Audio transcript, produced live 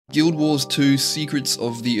Guild Wars 2 Secrets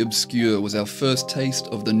of the Obscure was our first taste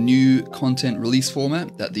of the new content release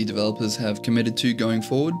format that the developers have committed to going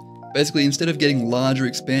forward. Basically, instead of getting larger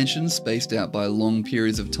expansions spaced out by long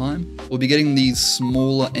periods of time, we'll be getting these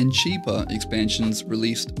smaller and cheaper expansions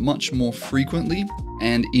released much more frequently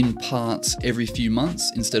and in parts every few months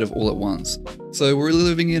instead of all at once. So we're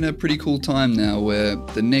living in a pretty cool time now where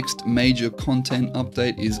the next major content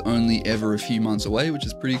update is only ever a few months away, which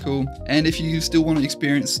is pretty cool. And if you still want to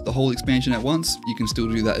experience the whole expansion at once, you can still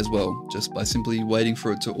do that as well, just by simply waiting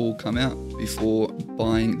for it to all come out before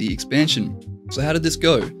buying the expansion. So how did this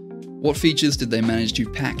go? What features did they manage to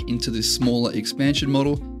pack into this smaller expansion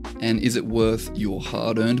model, and is it worth your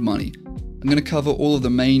hard-earned money? I'm going to cover all of the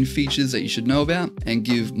main features that you should know about and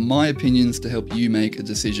give my opinions to help you make a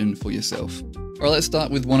decision for yourself. Alright, let's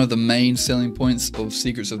start with one of the main selling points of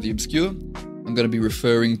Secrets of the Obscure. I'm going to be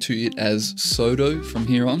referring to it as SOTO from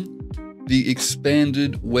here on. The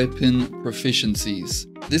Expanded Weapon Proficiencies.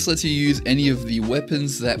 This lets you use any of the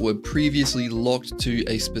weapons that were previously locked to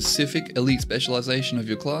a specific elite specialization of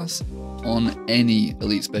your class on any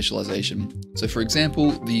elite specialization. So for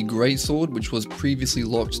example, the Greatsword, which was previously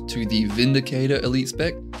locked to the Vindicator elite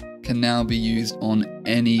spec, can now be used on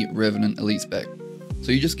any Revenant elite spec.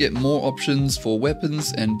 So you just get more options for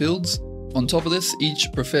weapons and builds. On top of this, each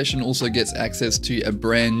profession also gets access to a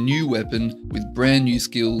brand new weapon with brand new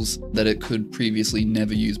skills that it could previously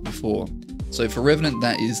never use before. So for Revenant,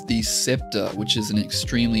 that is the Scepter, which is an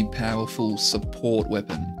extremely powerful support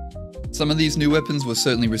weapon. Some of these new weapons were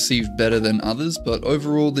certainly received better than others, but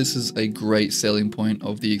overall this is a great selling point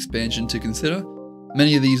of the expansion to consider.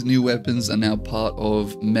 Many of these new weapons are now part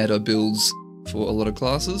of meta builds for a lot of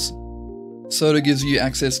classes. SOTO gives you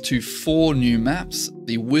access to 4 new maps: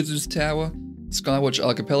 the Wizard's Tower, Skywatch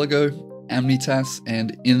Archipelago, Amnitas,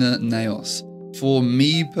 and Inner Naos. For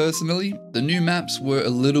me personally, the new maps were a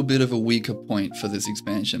little bit of a weaker point for this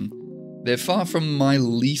expansion. They're far from my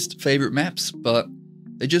least favorite maps, but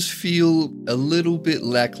they just feel a little bit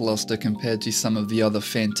lackluster compared to some of the other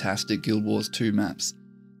fantastic Guild Wars 2 maps.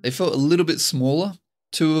 They felt a little bit smaller.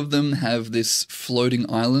 2 of them have this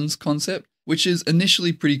floating islands concept, which is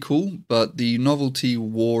initially pretty cool, but the novelty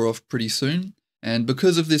wore off pretty soon. And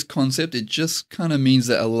because of this concept, it just kind of means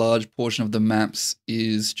that a large portion of the maps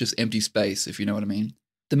is just empty space, if you know what I mean.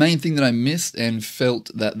 The main thing that I missed and felt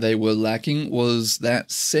that they were lacking was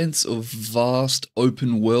that sense of vast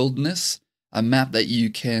open worldness, a map that you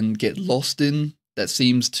can get lost in, that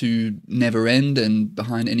seems to never end, and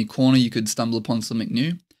behind any corner you could stumble upon something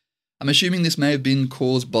new. I'm assuming this may have been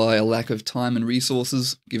caused by a lack of time and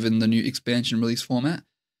resources given the new expansion release format,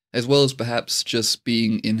 as well as perhaps just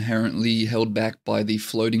being inherently held back by the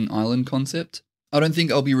floating island concept. I don't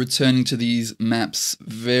think I'll be returning to these maps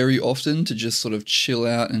very often to just sort of chill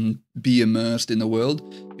out and be immersed in the world.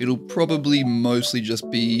 It'll probably mostly just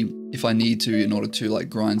be if I need to in order to like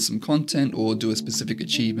grind some content or do a specific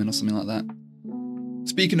achievement or something like that.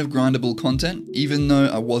 Speaking of grindable content, even though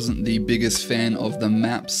I wasn't the biggest fan of the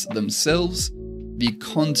maps themselves, the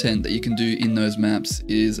content that you can do in those maps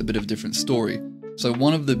is a bit of a different story. So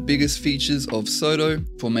one of the biggest features of SOTO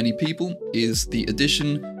for many people is the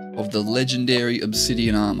addition of the legendary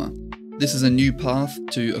obsidian armor. This is a new path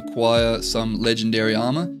to acquire some legendary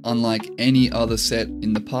armor, unlike any other set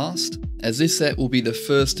in the past, as this set will be the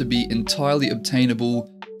first to be entirely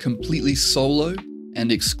obtainable completely solo and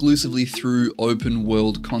exclusively through open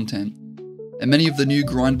world content. And many of the new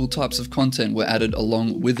grindable types of content were added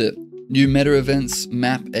along with it. New meta events,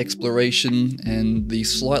 map exploration, and the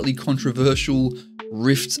slightly controversial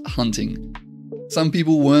rift hunting. Some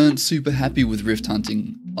people weren't super happy with rift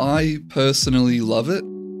hunting. I personally love it.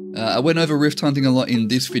 I went over rift hunting a lot in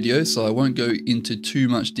this video, so I won't go into too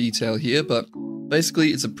much detail here, but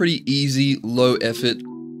basically it's a pretty easy, low effort,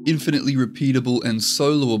 infinitely repeatable and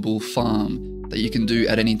soloable farm that you can do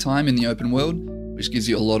at any time in the open world, which gives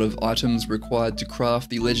you a lot of items required to craft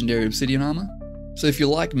the legendary obsidian armor. So if you're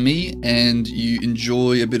like me and you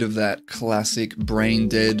enjoy a bit of that classic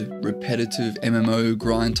brain-dead, repetitive MMO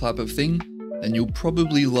grind type of thing, then you'll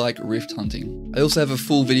probably like rift hunting. I also have a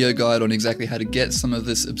full video guide on exactly how to get some of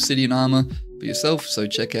this obsidian armor for yourself, so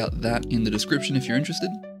check out that in the description if you're interested.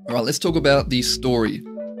 Alright, let's talk about the story.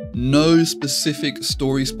 No specific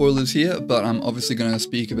story spoilers here, but I'm obviously going to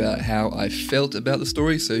speak about how I felt about the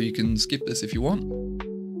story, so you can skip this if you want.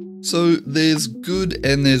 So there's good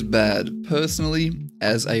and there's bad. Personally,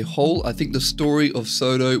 as a whole, I think the story of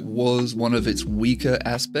SOTO was one of its weaker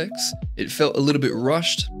aspects. It felt a little bit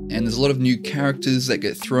rushed, and there's a lot of new characters that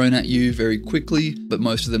get thrown at you very quickly, but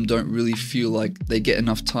most of them don't really feel like they get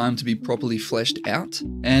enough time to be properly fleshed out.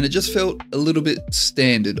 And it just felt a little bit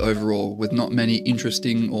standard overall, with not many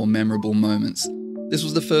interesting or memorable moments. This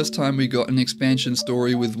was the first time we got an expansion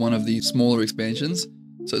story with one of the smaller expansions,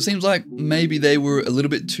 so it seems like maybe they were a little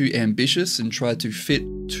bit too ambitious and tried to fit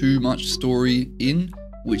too much story in,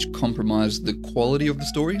 which compromised the quality of the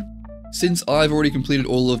story. Since I've already completed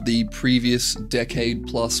all of the previous decade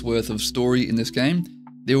plus worth of story in this game,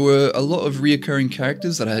 there were a lot of reoccurring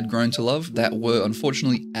characters that I had grown to love that were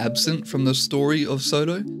unfortunately absent from the story of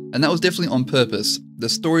SOTO, and that was definitely on purpose. The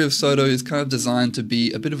story of SOTO is kind of designed to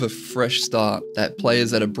be a bit of a fresh start that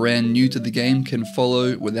players that are brand new to the game can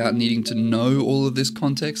follow without needing to know all of this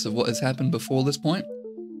context of what has happened before this point.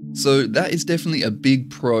 So that is definitely a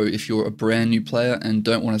big pro if you're a brand new player and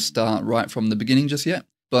don't want to start right from the beginning just yet.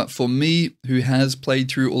 But for me, who has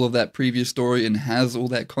played through all of that previous story and has all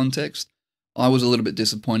that context, I was a little bit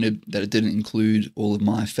disappointed that it didn't include all of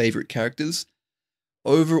my favorite characters.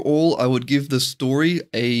 Overall, I would give the story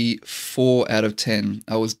a 4 out of 10.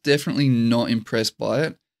 I was definitely not impressed by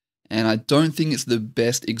it, and I don't think it's the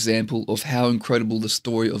best example of how incredible the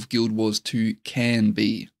story of Guild Wars 2 can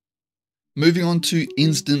be. Moving on to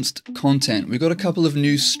instanced content, we got a couple of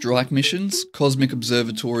new strike missions, Cosmic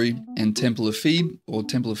Observatory and Temple of Phoebe, or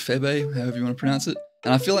Temple of Febe, however you want to pronounce it.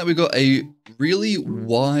 And I feel like we got a really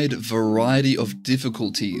wide variety of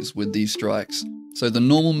difficulties with these strikes. So the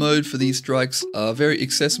normal mode for these strikes are very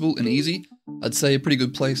accessible and easy. I'd say a pretty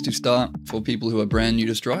good place to start for people who are brand new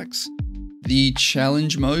to strikes. The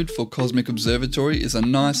challenge mode for Cosmic Observatory is a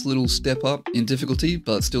nice little step up in difficulty,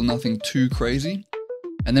 but still nothing too crazy.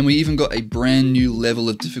 And then we even got a brand new level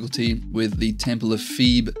of difficulty with the Temple of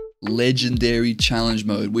Phoebe Legendary Challenge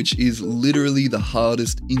mode, which is literally the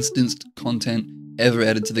hardest instanced content ever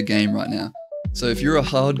added to the game right now. So if you're a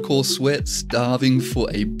hardcore sweat starving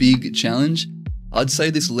for a big challenge, I'd say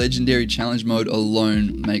this Legendary Challenge mode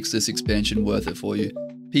alone makes this expansion worth it for you.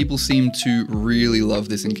 People seem to really love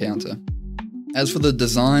this encounter. As for the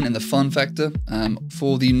design and the fun factor,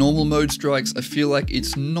 for the normal mode strikes, I feel like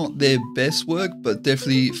it's not their best work, but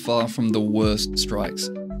definitely far from the worst strikes.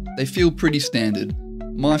 They feel pretty standard.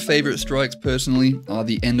 My favorite strikes personally are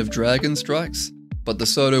the End of Dragon strikes, but the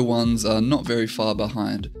SOTO ones are not very far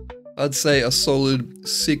behind. I'd say a solid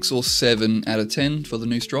 6 or 7 out of 10 for the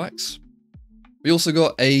new strikes. We also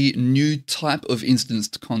got a new type of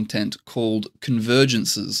instanced content called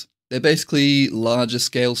Convergences. They're basically larger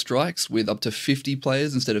scale strikes with up to 50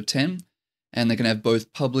 players instead of 10, and they can have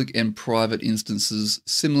both public and private instances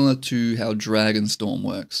similar to how Dragonstorm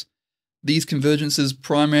works. These convergences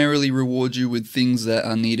primarily reward you with things that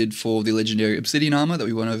are needed for the legendary obsidian armor that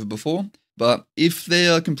we went over before, but if they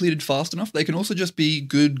are completed fast enough, they can also just be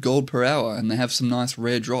good gold per hour, and they have some nice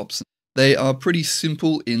rare drops. They are pretty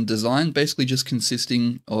simple in design, basically just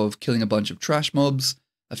consisting of killing a bunch of trash mobs,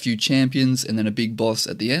 a few champions, and then a big boss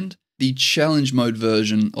at the end. The challenge mode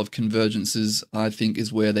version of Convergences, I think,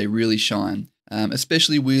 is where they really shine,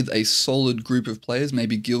 especially with a solid group of players,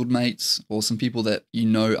 maybe guildmates or some people that you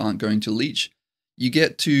know aren't going to leech. You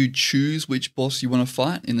get to choose which boss you want to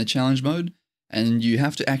fight in the challenge mode, and you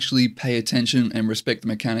have to actually pay attention and respect the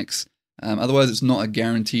mechanics, otherwise it's not a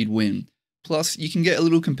guaranteed win. Plus, you can get a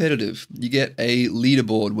little competitive. You get a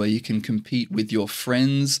leaderboard where you can compete with your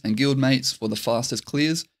friends and guildmates for the fastest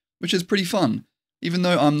clears, which is pretty fun. Even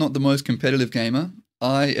though I'm not the most competitive gamer,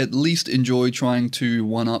 I at least enjoy trying to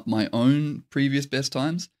one-up my own previous best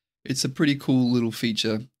times. It's a pretty cool little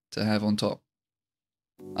feature to have on top.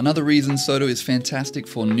 Another reason SOTO is fantastic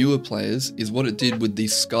for newer players is what it did with the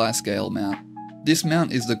Sky Scale mount. This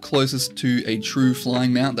mount is the closest to a true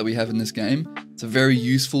flying mount that we have in this game. It's a very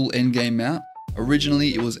useful endgame mount.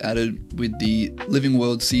 Originally it was added with the Living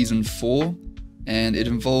World Season 4, and it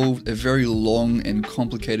involved a very long and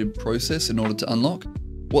complicated process in order to unlock.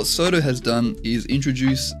 What SOTO has done is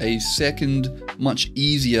introduce a second, much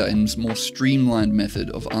easier and more streamlined method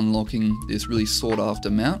of unlocking this really sought after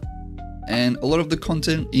mount. And a lot of the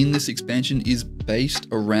content in this expansion is based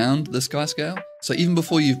around the Sky Scale. So even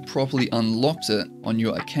before you've properly unlocked it on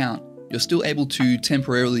your account, you're still able to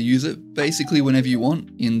temporarily use it basically whenever you want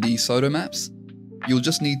in the SOTO maps. You'll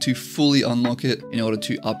just need to fully unlock it in order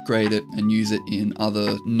to upgrade it and use it in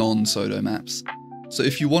other non-SOTO maps. So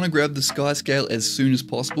if you want to grab the Sky Scale as soon as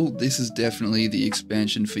possible, this is definitely the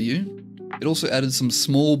expansion for you. It also added some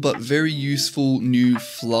small but very useful new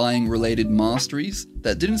flying related masteries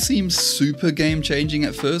that didn't seem super game changing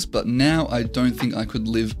at first, but now I don't think I could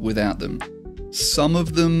live without them. Some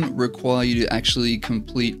of them require you to actually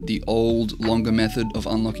complete the old, longer method of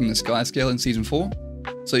unlocking the sky scale in Season 4.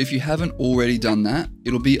 So if you haven't already done that,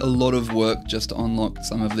 it'll be a lot of work just to unlock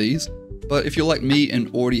some of these. But if you're like me and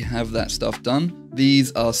already have that stuff done,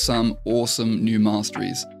 these are some awesome new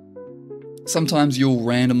masteries. Sometimes you'll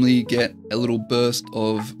randomly get a little burst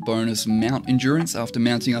of bonus mount endurance after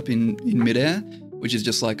mounting up in midair, which is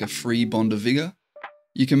just like a free bond of vigor.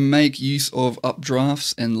 You can make use of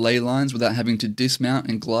updrafts and ley lines without having to dismount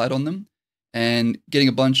and glide on them, and getting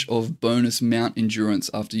a bunch of bonus mount endurance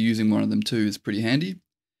after using one of them too is pretty handy.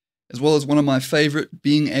 As well as one of my favorite,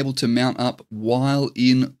 being able to mount up while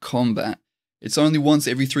in combat. It's only once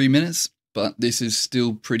every 3 minutes, but this is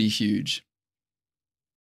still pretty huge.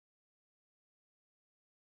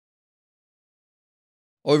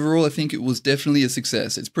 Overall, I think it was definitely a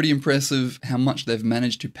success. It's pretty impressive how much they've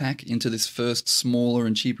managed to pack into this first smaller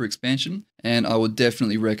and cheaper expansion, and I would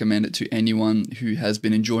definitely recommend it to anyone who has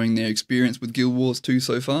been enjoying their experience with Guild Wars 2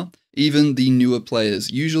 so far, even the newer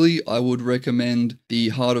players. Usually, I would recommend the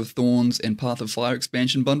Heart of Thorns and Path of Fire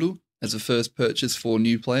expansion bundle as a first purchase for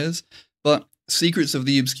new players, but Secrets of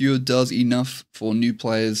the Obscure does enough for new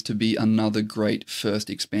players to be another great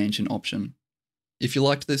first expansion option. If you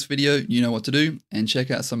liked this video, you know what to do, and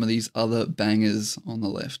check out some of these other bangers on the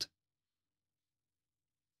left.